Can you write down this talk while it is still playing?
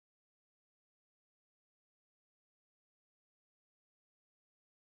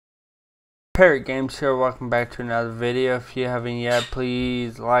Parrot Games here. Welcome back to another video. If you haven't yet,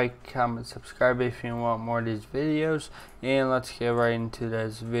 please like, comment, subscribe if you want more of these videos. And let's get right into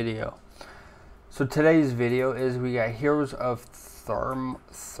this video. So today's video is we got Heroes of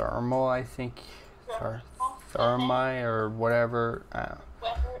Thermal, I think. Sorry, Thermi or whatever.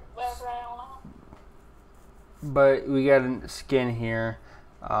 But we got a skin here.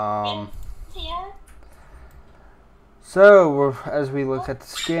 So as we look at the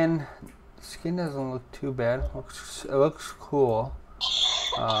skin doesn't look too bad. It looks cool.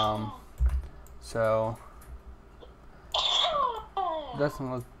 So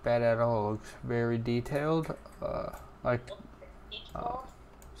doesn't look bad at all. It looks very detailed.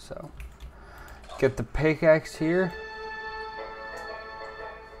 So get the pickaxe here.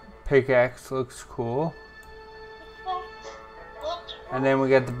 Pickaxe looks cool. And then we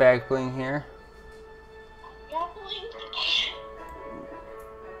got the back bling here,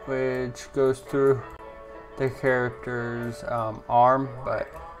 which goes through the character's arm, but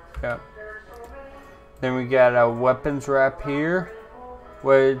yeah. Then we got a weapons wrap here,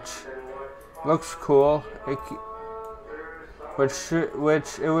 which looks cool. Which it would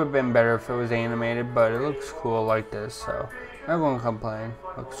have been better if it was animated, but it looks cool like this, so I won't complain.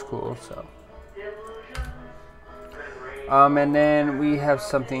 Looks cool, so. And then we have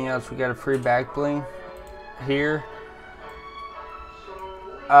something else. We got a free back bling here.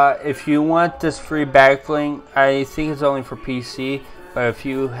 If you want this free back bling, I think it's only for PC. But if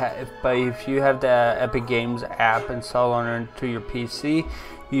you have the Epic Games app installed onto your PC,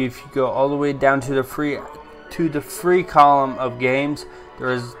 if you go all the way down to the free column of games,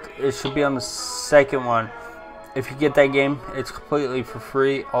 it should be on the second one. If you get that game, it's completely for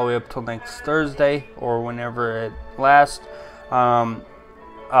free all the way up till next Thursday or whenever it lasts.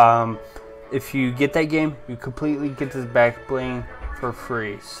 If you get that game, you completely get this back bling for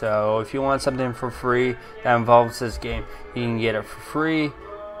free. So if you want something for free that involves this game, you can get it for free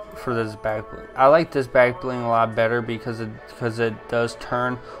for this back bling. I like this back bling a lot better because it does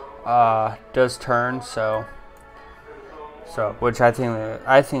turn, so which I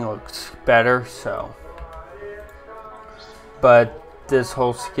think looks better. So. But this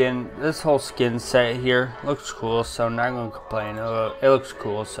whole skin set here looks cool, so I'm not gonna complain. It looks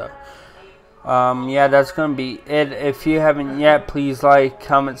cool, so yeah, that's gonna be it. If you haven't yet, please like,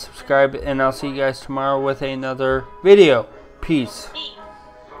 comment, subscribe, and I'll see you guys tomorrow with another video. Peace.